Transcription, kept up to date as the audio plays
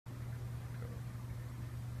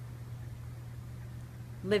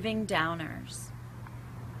Living downers.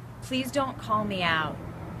 Please don't call me out.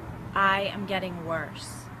 I am getting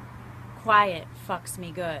worse. Quiet fucks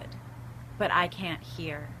me good, but I can't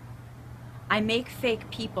hear. I make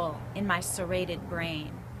fake people in my serrated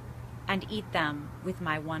brain and eat them with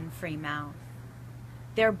my one free mouth.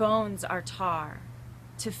 Their bones are tar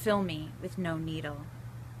to fill me with no needle.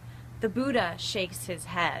 The Buddha shakes his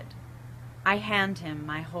head. I hand him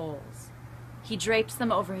my holes. He drapes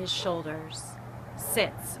them over his shoulders,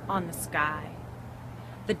 sits on the sky.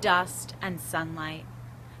 The dust and sunlight,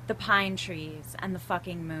 the pine trees and the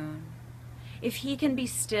fucking moon. If he can be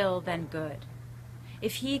still, then good.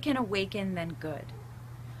 If he can awaken, then good.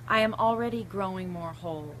 I am already growing more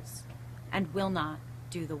holes and will not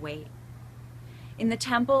do the weight. In the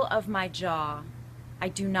temple of my jaw, I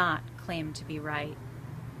do not claim to be right.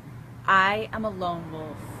 I am a lone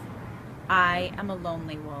wolf. I am a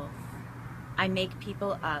lonely wolf. I make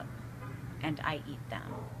people up and I eat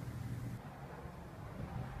them.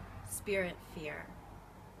 Spirit fear.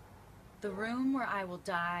 The room where I will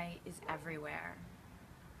die is everywhere.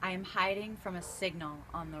 I am hiding from a signal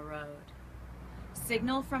on the road.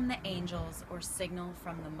 Signal from the angels or signal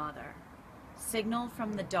from the mother. Signal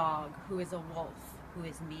from the dog who is a wolf, who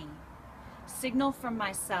is me. Signal from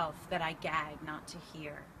myself that I gag not to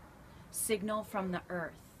hear. Signal from the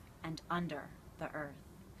earth and under the earth.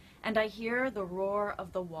 And I hear the roar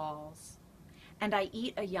of the walls. And I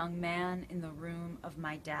eat a young man in the room of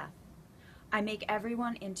my death. I make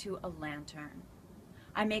everyone into a lantern.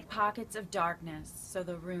 I make pockets of darkness so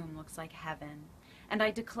the room looks like heaven. And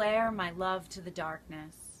I declare my love to the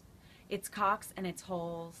darkness. Its cocks and its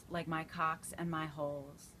holes like my cocks and my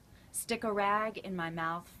holes. Stick a rag in my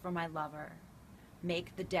mouth for my lover.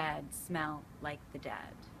 Make the dead smell like the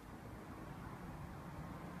dead.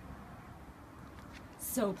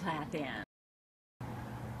 So Plathan.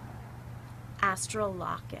 Astral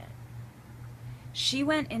locket. She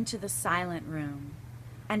went into the silent room,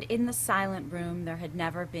 and in the silent room there had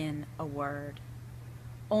never been a word,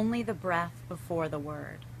 only the breath before the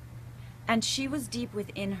word. And she was deep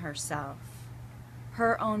within herself,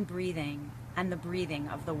 her own breathing and the breathing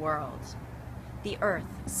of the world, the earth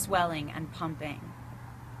swelling and pumping,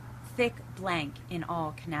 thick blank in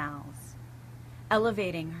all canals,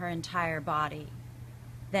 elevating her entire body,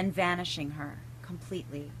 then vanishing her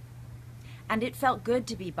completely. And it felt good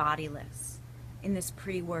to be bodiless in this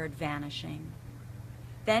pre-word vanishing.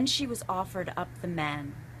 Then she was offered up the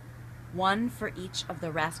men, one for each of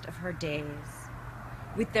the rest of her days,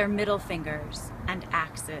 with their middle fingers and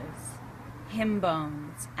axes, him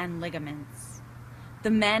bones and ligaments, the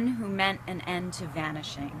men who meant an end to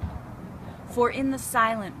vanishing. For in the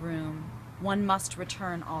silent room, one must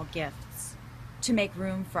return all gifts, to make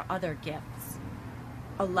room for other gifts,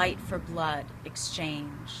 a light for blood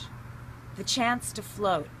exchange, the chance to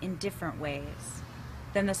float in different ways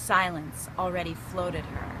than the silence already floated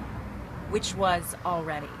her, which was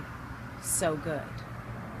already so good.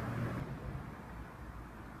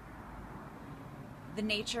 The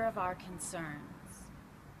nature of our concerns.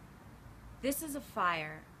 This is a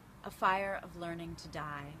fire of learning to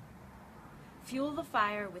die. Fuel the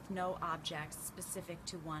fire with no objects specific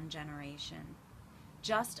to one generation,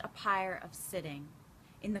 just a pyre of sitting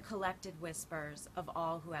in the collected whispers of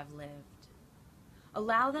all who have lived.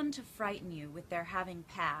 Allow them to frighten you with their having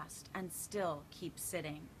passed and still keep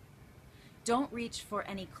sitting. Don't reach for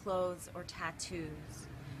any clothes or tattoos.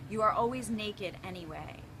 You are always naked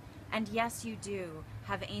anyway. And yes, you do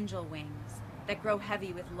have angel wings that grow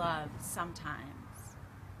heavy with love sometimes.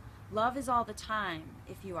 Love is all the time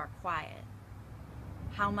if you are quiet.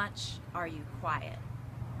 How much are you quiet?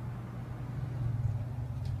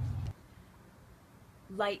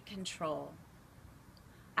 Light control.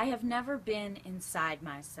 I have never been inside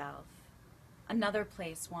myself. Another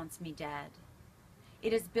place wants me dead.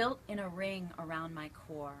 It is built in a ring around my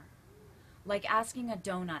core. Like asking a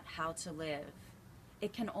donut how to live,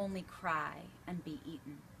 it can only cry and be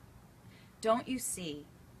eaten. Don't you see?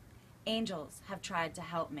 Angels have tried to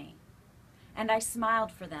help me, and I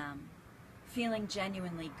smiled for them, feeling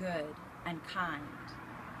genuinely good and kind.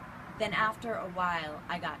 Then after a while,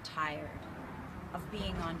 I got tired of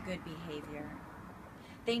being on good behavior.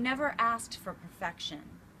 They never asked for perfection,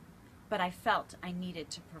 but I felt I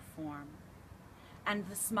needed to perform. And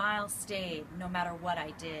the smile stayed no matter what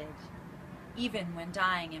I did, even when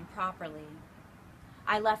dying improperly.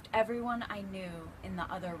 I left everyone I knew in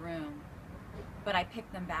the other room, but I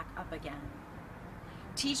picked them back up again.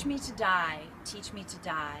 Teach me to die, teach me to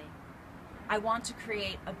die. I want to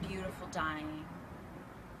create a beautiful dying.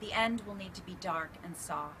 The end will need to be dark and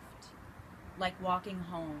soft, like walking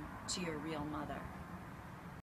home to your real mother.